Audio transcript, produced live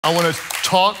I want to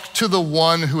talk to the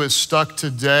one who is stuck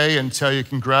today and tell you,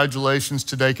 congratulations,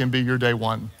 today can be your day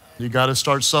one. You got to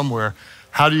start somewhere.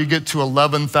 How do you get to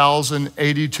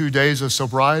 11,082 days of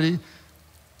sobriety?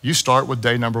 You start with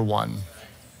day number one.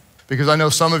 Because I know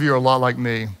some of you are a lot like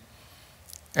me,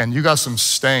 and you got some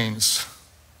stains,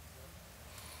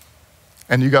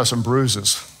 and you got some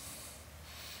bruises,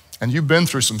 and you've been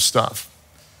through some stuff,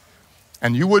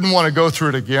 and you wouldn't want to go through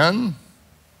it again.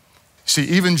 See,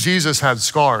 even Jesus had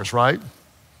scars, right?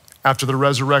 After the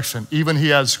resurrection, even he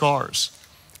had scars.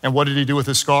 And what did he do with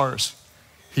his scars?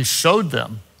 He showed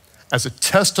them as a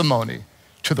testimony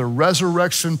to the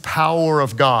resurrection power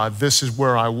of God. This is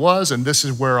where I was and this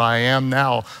is where I am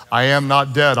now. I am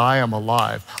not dead, I am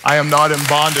alive. I am not in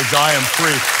bondage, I am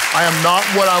free. I am not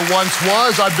what I once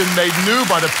was. I've been made new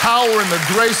by the power and the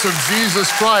grace of Jesus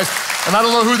Christ. And I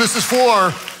don't know who this is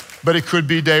for, but it could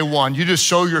be day one. You just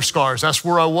show your scars. That's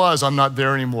where I was, I'm not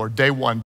there anymore. Day one.